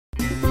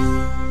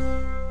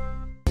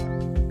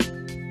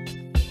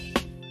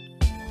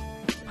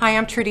Hi,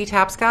 I'm Trudy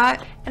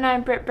Tapscott. And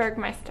I'm Britt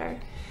Bergmeister.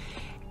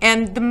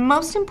 And the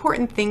most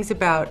important things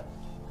about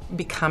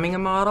becoming a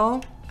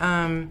model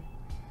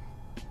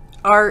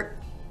are,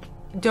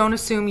 don't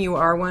assume you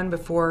are one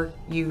before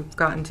you've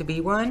gotten to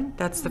be one.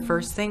 That's the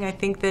first thing. I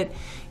think that,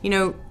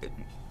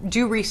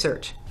 do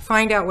research.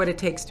 Find out what it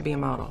takes to be a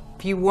model.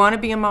 If you want to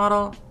be a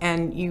model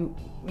and you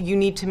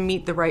need to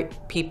meet the right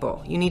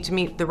people, you need to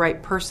meet the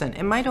right person.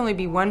 It might only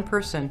be one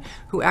person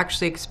who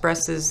actually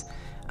expresses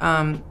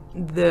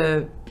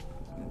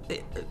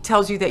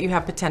tells you that you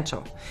have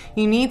potential.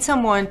 You need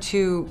someone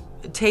to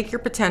take your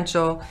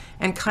potential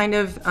and kind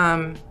of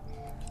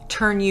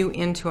turn you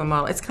into a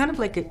model. It's kind of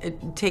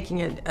like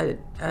taking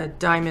a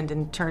diamond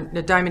and turn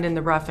a diamond in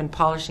the rough and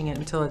polishing it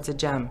until it's a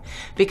gem.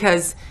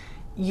 Because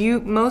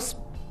most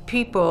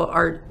people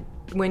are,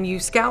 when you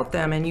scout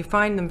them and you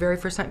find them very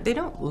first time, they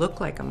don't look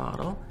like a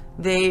model.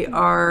 They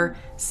are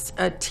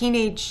a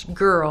teenage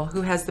girl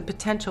who has the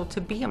potential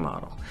to be a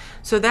model.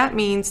 So that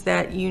means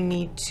that you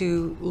need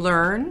to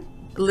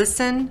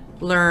listen,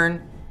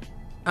 learn,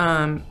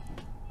 and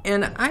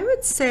I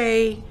would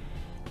say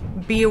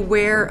be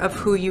aware of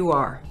who you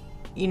are.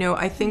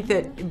 I think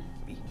that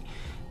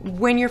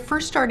when you're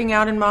first starting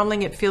out in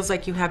modeling, it feels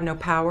like you have no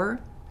power,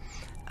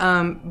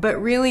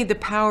 but really the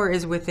power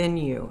is within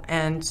you.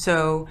 And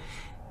so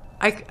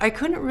I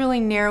couldn't really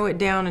narrow it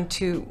down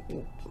into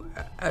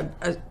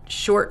a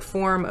short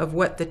form of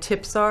what the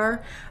tips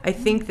are. I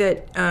think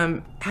that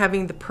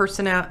having the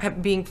personality,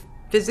 being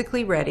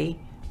physically ready,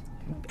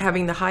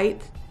 having the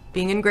height,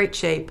 being in great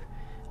shape,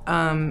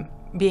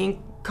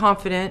 being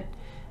confident,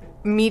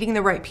 meeting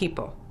the right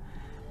people.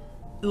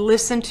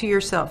 Listen to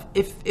yourself.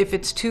 If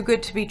it's too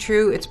good to be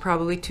true, it's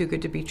probably too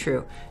good to be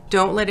true.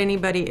 Don't let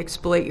anybody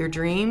exploit your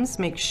dreams.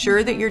 Make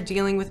sure that you're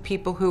dealing with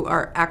people who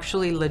are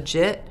actually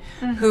legit,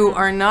 who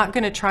are not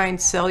going to try and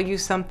sell you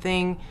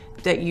something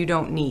that you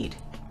don't need.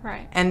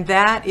 Right. And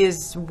that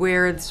is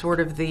where sort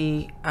of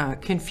the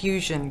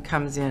confusion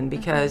comes in,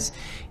 because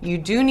you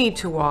do need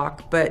to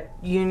walk, but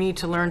you need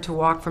to learn to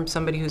walk from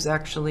somebody who's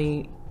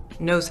actually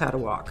knows how to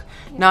walk,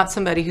 not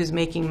somebody who's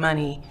making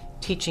money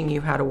teaching you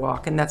how to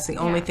walk, and that's the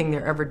only thing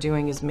they're ever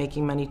doing is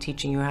making money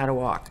teaching you how to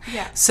walk.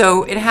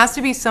 So it has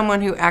to be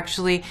someone who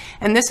actually,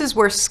 and this is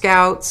where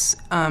scouts,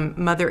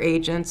 mother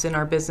agents in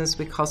our business,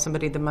 we call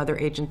somebody the mother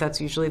agent.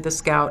 That's usually the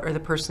scout or the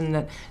person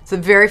it's the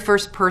very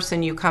first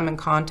person you come in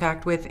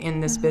contact with in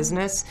this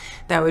business.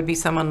 That would be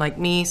someone like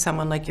me,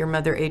 someone like your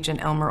mother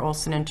agent Elmer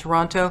Olson in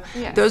Toronto.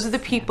 Those are the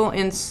people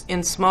in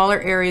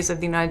smaller areas of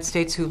the United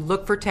States who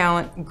look for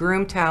talent,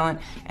 groom talent,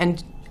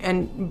 and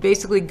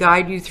basically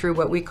guide you through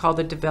what we call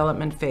the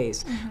development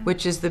phase,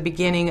 which is the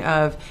beginning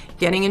of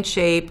getting in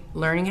shape,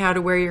 learning how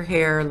to wear your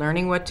hair,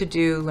 learning what to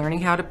do,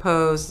 learning how to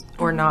pose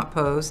or not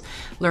pose,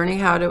 learning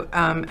how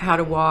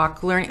to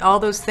walk, learning all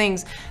those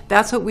things.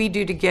 That's what we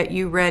do to get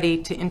you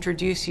ready to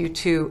introduce you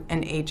to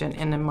an agent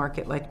in a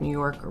market like New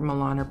York or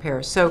Milan or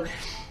Paris. So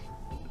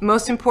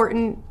most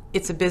important,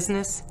 it's a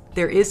business.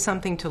 There is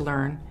something to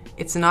learn.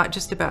 It's not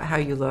just about how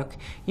you look.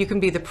 You can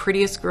be the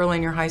prettiest girl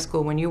in your high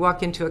school. When you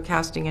walk into a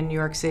casting in New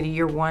York City,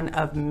 you're one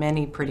of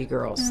many pretty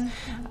girls.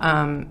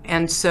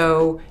 And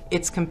so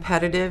it's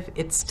competitive,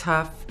 it's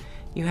tough.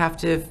 You have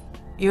to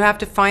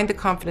find the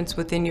confidence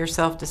within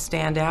yourself to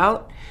stand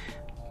out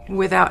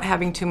without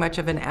having too much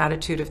of an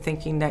attitude of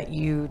thinking that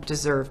you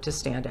deserve to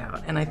stand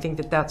out. And I think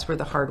that that's where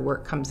the hard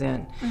work comes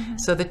in.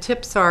 So the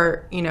tips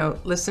are,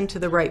 listen to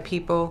the right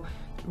people,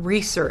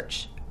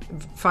 research,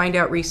 find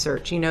out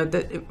research.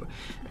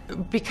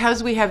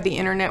 Because we have the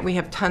internet, we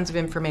have tons of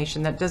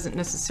information. That doesn't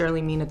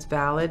necessarily mean it's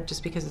valid.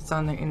 Just because it's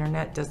on the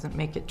internet doesn't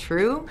make it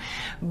true.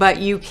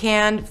 But you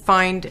can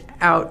find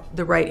out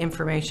the right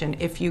information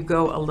if you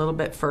go a little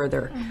bit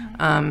further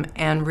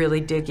and really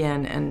dig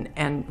in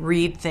and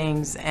read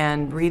things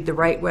and read the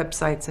right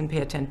websites and pay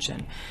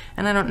attention.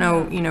 And I don't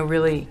know,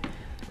 really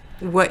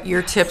what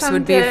your tips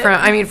would be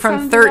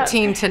from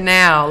 13 to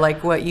now,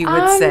 like what you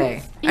would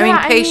say.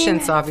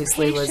 Patience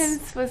obviously was...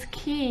 Patience was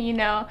key,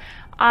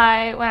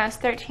 when I was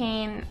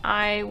 13,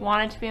 I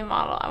wanted to be a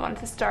model. I wanted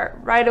to start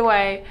right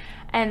away.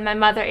 And my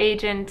mother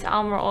agent,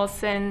 Elmer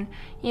Olson,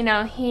 he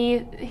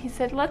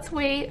said, let's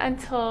wait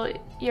until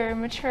you're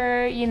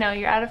mature,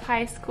 you're out of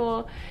high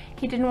school.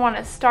 He didn't want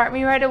to start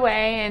me right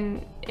away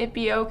and it'd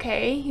be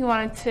okay. He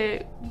wanted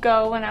to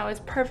go when I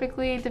was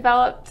perfectly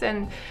developed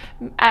and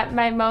at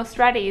my most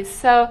ready.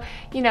 So,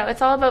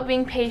 it's all about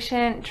being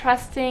patient,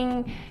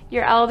 trusting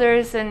your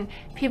elders and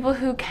people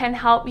who can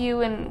help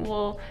you and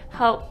will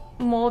help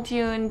mold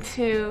you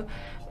into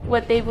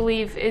what they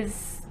believe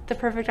is the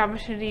perfect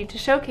opportunity to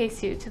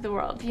showcase you to the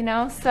world,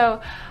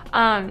 So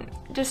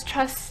just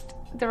trust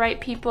the right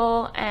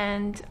people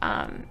and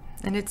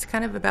it's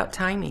kind of about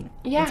timing.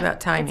 Yeah, it's about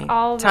timing. It's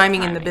all about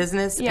timing in the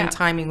business and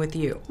timing with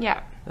you.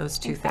 Yeah. Those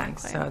two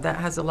things. So that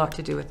has a lot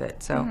to do with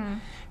it. So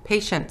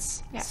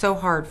patience. Yeah. So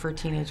hard for a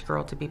teenage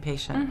girl to be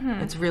patient.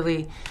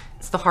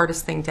 It's the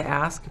hardest thing to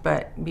ask,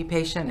 but be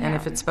patient, and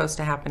if it's supposed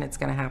to happen, it's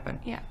going to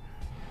happen. Yeah.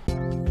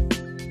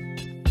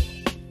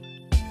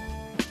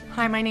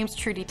 Hi, my name's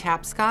Trudy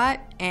Tapscott,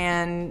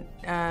 and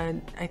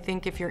I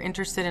think if you're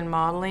interested in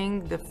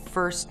modeling, the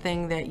first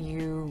thing that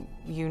you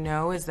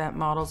know is that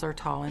models are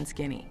tall and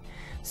skinny.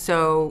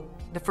 So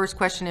the first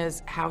question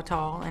is, how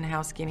tall and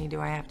how skinny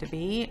do I have to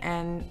be?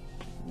 And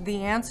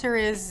the answer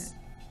is,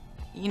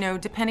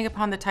 depending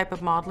upon the type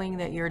of modeling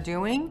that you're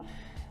doing,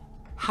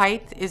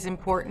 height is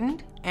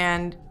important,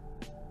 and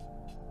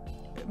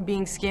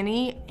being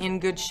skinny, in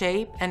good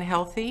shape, and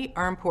healthy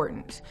are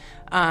important.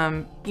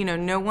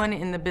 No one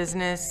in the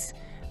business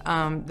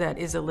that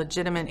is a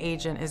legitimate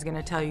agent is going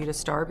to tell you to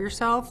starve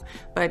yourself.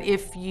 But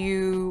if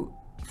you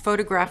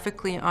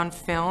photographically on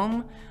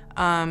film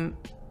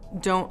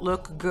don't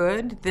look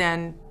good,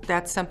 then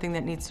that's something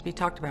that needs to be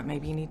talked about.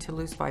 Maybe you need to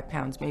lose 5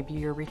 pounds. Maybe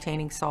you're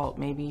retaining salt.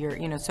 Maybe you're,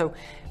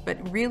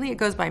 but really it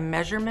goes by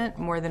measurement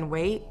more than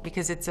weight,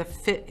 because it's a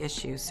fit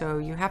issue. So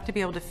you have to be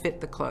able to fit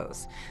the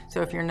clothes.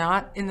 So if you're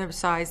not in the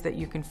size that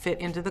you can fit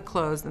into the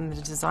clothes, then the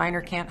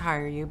designer can't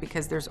hire you,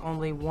 because there's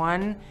only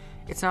one.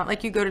 It's not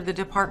like you go to the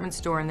department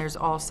store and there's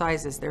all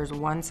sizes. There's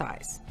one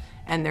size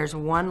and there's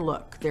one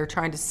look. They're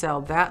trying to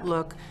sell that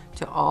look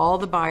to all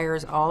the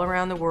buyers all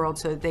around the world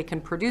so that they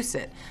can produce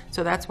it.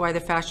 So that's why the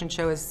fashion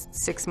show is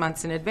 6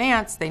 months in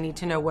advance. They need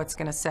to know what's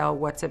going to sell,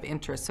 what's of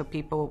interest, so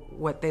people,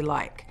 what they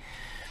like.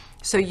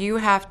 So you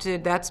have to,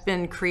 that's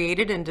been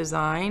created and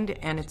designed,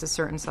 and it's a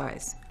certain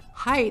size.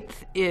 Height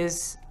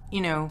is,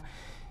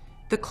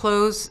 the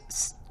clothes,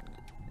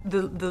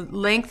 the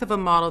length of a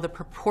model, the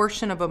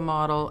proportion of a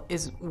model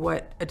is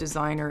what a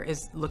designer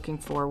is looking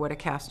for, what a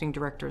casting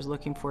director is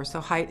looking for. So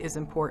height is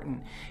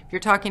important. If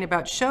you're talking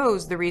about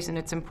shows, the reason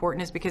it's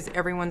important is because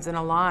everyone's in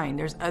a line.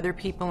 There's other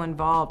people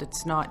involved.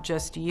 It's not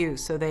just you.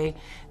 So they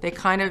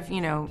kind of,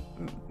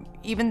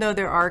 even though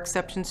there are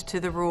exceptions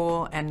to the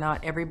rule and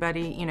not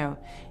everybody,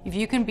 if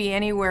you can be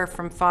anywhere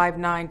from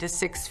 5'9" to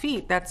 6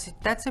 feet,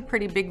 that's a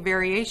pretty big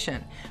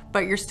variation.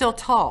 But you're still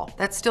tall.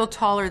 That's still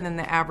taller than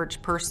the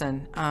average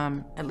person.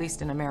 At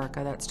least in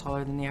America, that's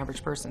taller than the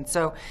average person.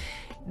 So,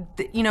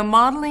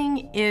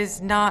 modeling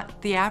is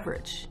not the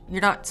average.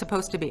 You're not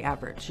supposed to be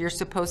average. You're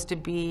supposed to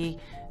be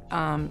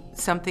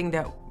something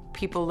that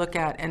people look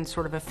at and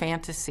sort of a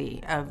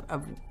fantasy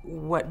of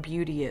what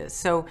beauty is.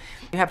 So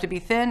you have to be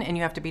thin and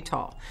you have to be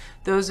tall.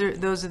 Those are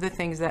the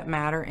things that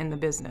matter in the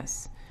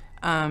business.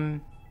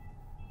 But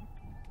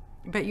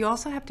you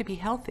also have to be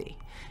healthy.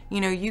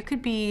 You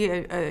could be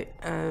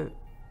a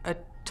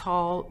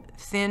tall,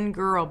 thin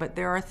girl, but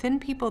there are thin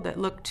people that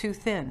look too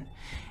thin.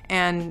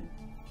 And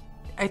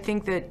I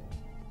think that,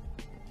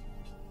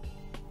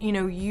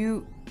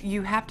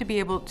 you have to be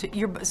able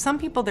to, some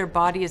people, their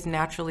body is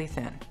naturally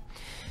thin.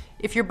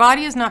 If your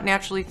body is not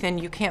naturally thin,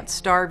 you can't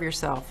starve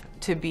yourself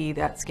to be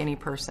that skinny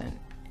person.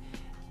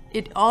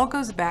 It all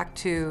goes back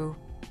to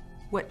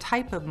what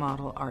type of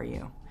model are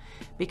you?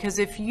 Because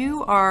if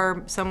you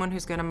are someone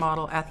who's going to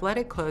model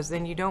athletic clothes,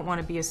 then you don't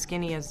want to be as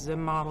skinny as a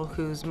model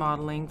who's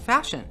modeling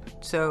fashion.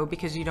 So,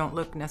 because you don't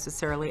look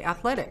necessarily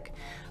athletic.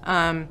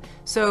 I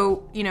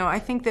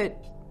think that,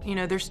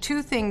 there's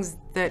two things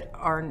that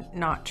are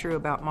not true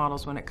about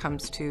models when it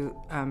comes to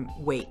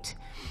weight.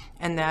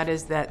 And that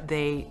is that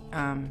they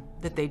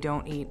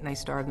don't eat and they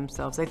starve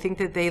themselves. I think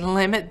that they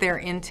limit their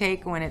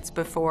intake when it's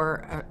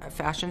before a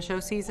fashion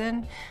show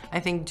season. I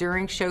think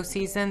during show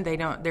season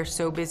they're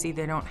so busy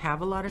they don't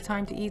have a lot of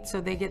time to eat, so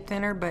they get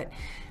thinner. But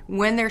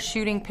when they're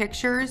shooting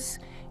pictures,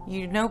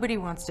 nobody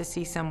wants to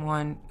see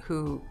someone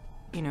who,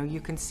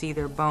 you can see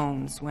their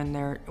bones when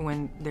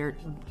they're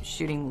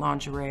shooting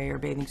lingerie or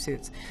bathing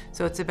suits.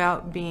 So it's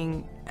about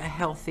being a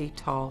healthy,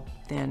 tall,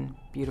 thin,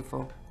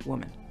 beautiful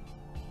woman.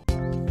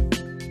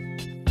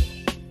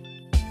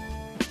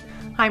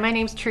 Hi, my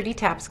name's Trudy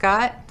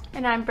Tapscott.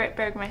 And I'm Britt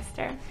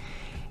Bergmeister.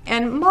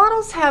 And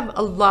models have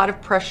a lot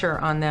of pressure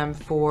on them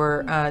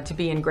to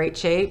be in great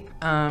shape,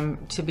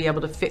 to be able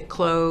to fit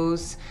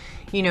clothes.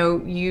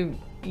 It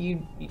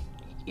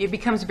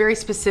becomes very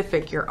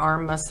specific. Your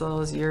arm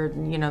muscles,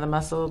 the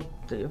muscle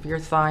of your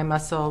thigh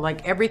muscle,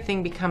 like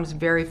everything becomes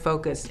very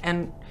focused.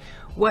 And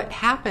what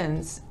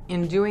happens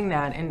in doing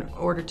that, in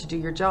order to do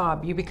your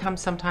job, you become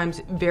sometimes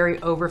very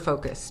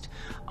over-focused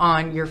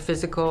on your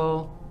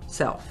physical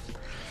self.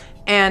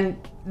 And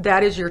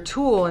that is your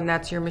tool, and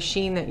that's your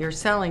machine that you're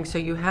selling. So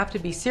you have to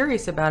be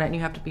serious about it and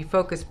you have to be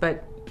focused,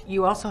 but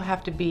you also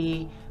have to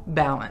be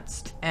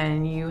balanced,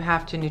 and you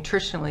have to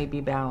nutritionally be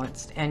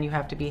balanced, and you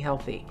have to be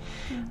healthy.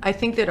 Mm-hmm. I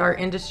think that our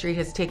industry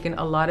has taken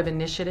a lot of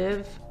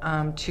initiative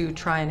to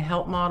try and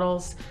help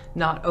models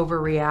not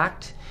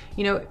overreact.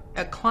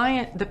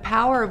 The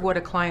power of what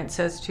a client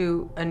says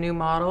to a new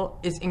model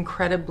is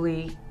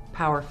incredibly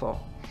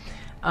powerful.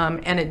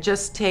 And it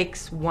just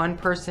takes one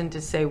person to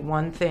say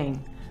one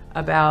thing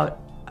about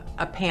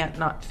a pant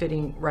not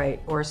fitting right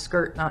or a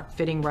skirt not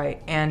fitting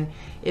right, and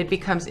it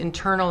becomes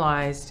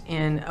internalized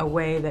in a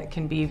way that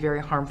can be very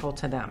harmful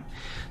to them.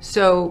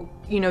 So,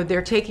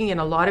 they're taking in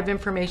a lot of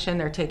information,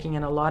 they're taking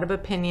in a lot of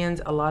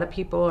opinions, a lot of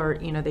people are,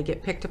 they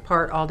get picked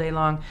apart all day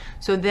long,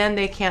 so then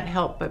they can't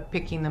help but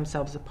picking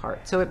themselves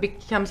apart. So it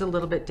becomes a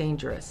little bit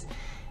dangerous.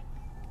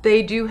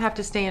 They do have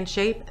to stay in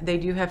shape, they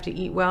do have to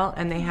eat well,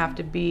 and they have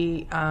to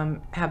be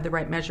have the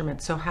right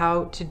measurements. So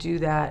how to do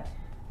that?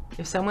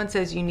 If someone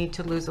says you need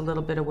to lose a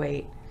little bit of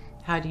weight,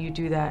 how do you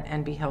do that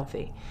and be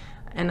healthy?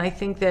 And I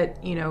think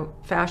that, you know,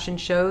 fashion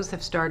shows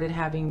have started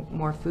having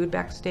more food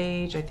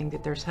backstage. I think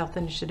that there's health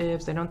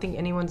initiatives. I don't think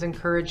anyone's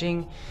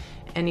encouraging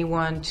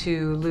anyone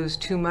to lose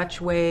too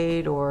much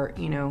weight, or,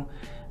 you know,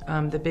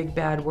 the big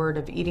bad word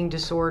of eating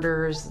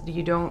disorders.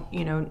 You don't,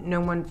 you know, no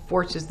one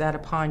forces that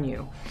upon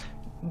you.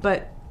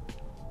 But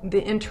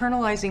the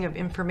internalizing of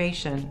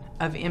information,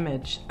 of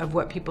image, of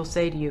what people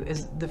say to you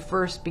is the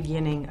first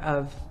beginning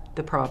of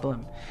the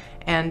problem.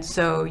 And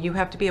so you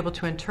have to be able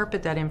to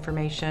interpret that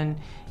information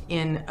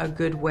in a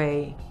good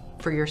way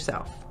for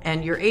yourself.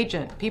 And your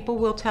agent, people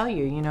will tell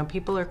you, you know,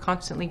 people are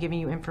constantly giving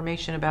you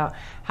information about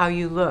how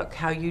you look,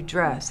 how you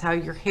dress, how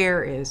your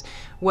hair is,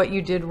 what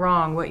you did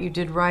wrong, what you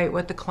did right,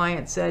 what the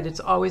client said. It's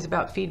always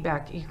about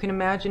feedback. You can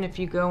imagine if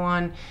you go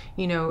on,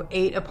 you know,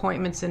 8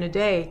 appointments in a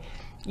day,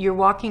 you're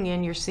walking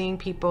in, you're seeing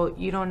people,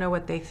 you don't know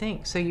what they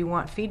think, so you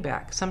want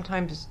feedback.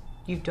 Sometimes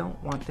you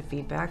don't want the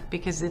feedback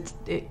because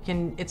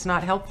it's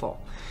not helpful.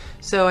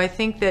 So I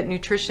think that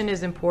nutrition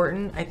is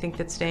important. I think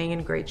that staying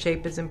in great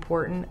shape is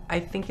important. I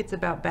think it's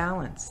about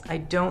balance. I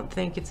don't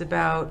think it's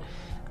about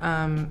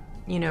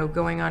you know,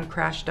 going on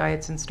crash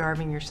diets and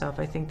starving yourself.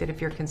 I think that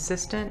if you're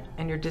consistent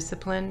and you're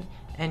disciplined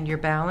and you're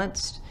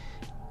balanced,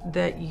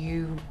 that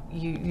you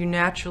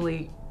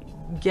naturally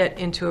get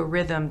into a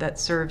rhythm that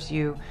serves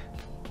you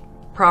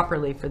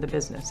properly for the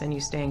business, and you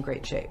stay in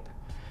great shape.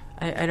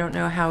 I don't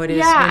know how it is.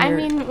 Yeah, I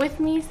mean, with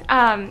me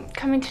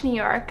coming to New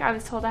York, I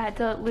was told I had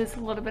to lose a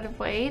little bit of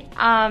weight.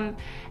 And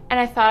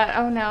I thought,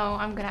 oh no,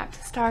 I'm going to have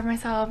to starve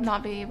myself,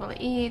 not be able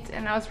to eat.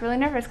 And I was really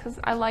nervous because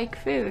I like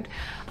food.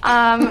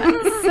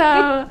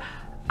 So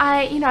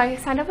I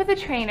signed up with a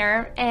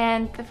trainer,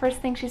 and the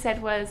first thing she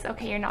said was,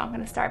 okay, you're not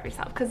going to starve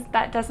yourself, because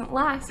that doesn't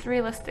last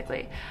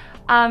realistically.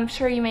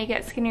 Sure, you may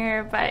get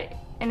skinnier, but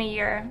in a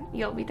year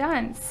you'll be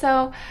done.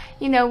 So,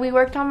 you know, we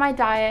worked on my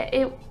diet.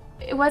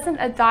 It wasn't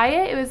a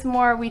diet, it was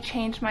more we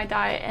changed my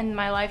diet and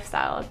my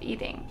lifestyle of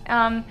eating.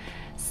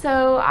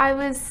 So I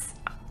was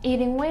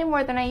eating way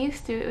more than I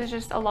used to. It was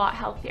just a lot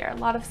healthier. A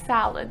lot of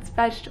salads,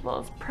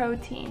 vegetables,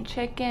 protein,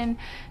 chicken,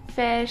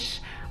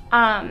 fish.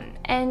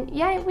 And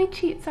yeah, we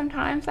cheat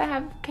sometimes. I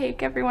have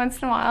cake every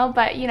once in a while,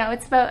 but you know,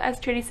 it's about, as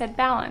Trudy said,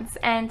 balance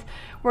and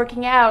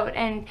working out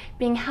and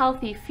being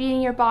healthy,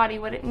 feeding your body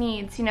what it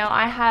needs. You know,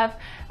 I have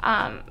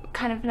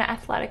kind of an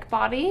athletic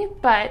body,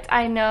 but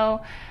I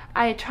know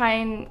I try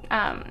and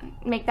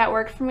make that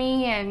work for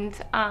me, and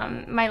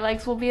my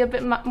legs will be a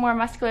bit more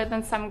muscular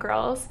than some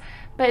girls.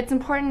 But it's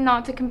important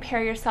not to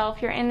compare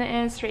yourself. You're in an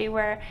industry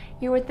where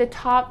you're with the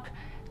top,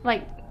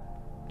 like,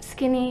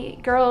 skinny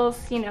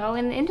girls, you know,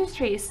 in the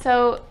industry.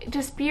 So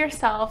just be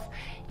yourself.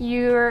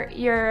 You're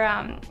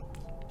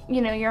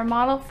you know, you're a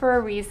model for a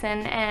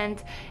reason,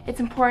 and it's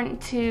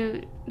important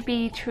to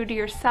be true to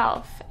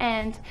yourself.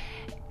 And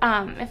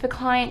if a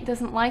client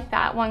doesn't like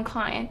that, one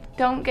client,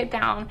 don't get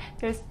down.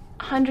 There's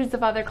hundreds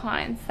of other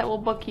clients that will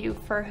book you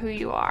for who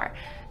you are.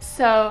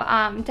 So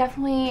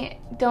definitely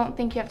don't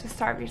think you have to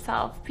starve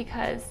yourself,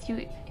 because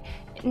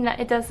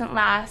it doesn't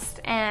last.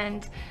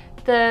 And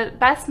the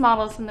best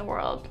models in the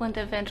world,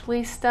 Linda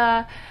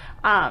Evangelista,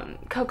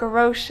 Coco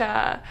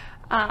Rocha,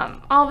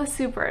 all the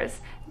supers,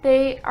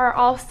 they are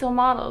all still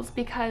models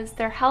because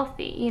they're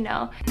healthy, you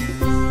know.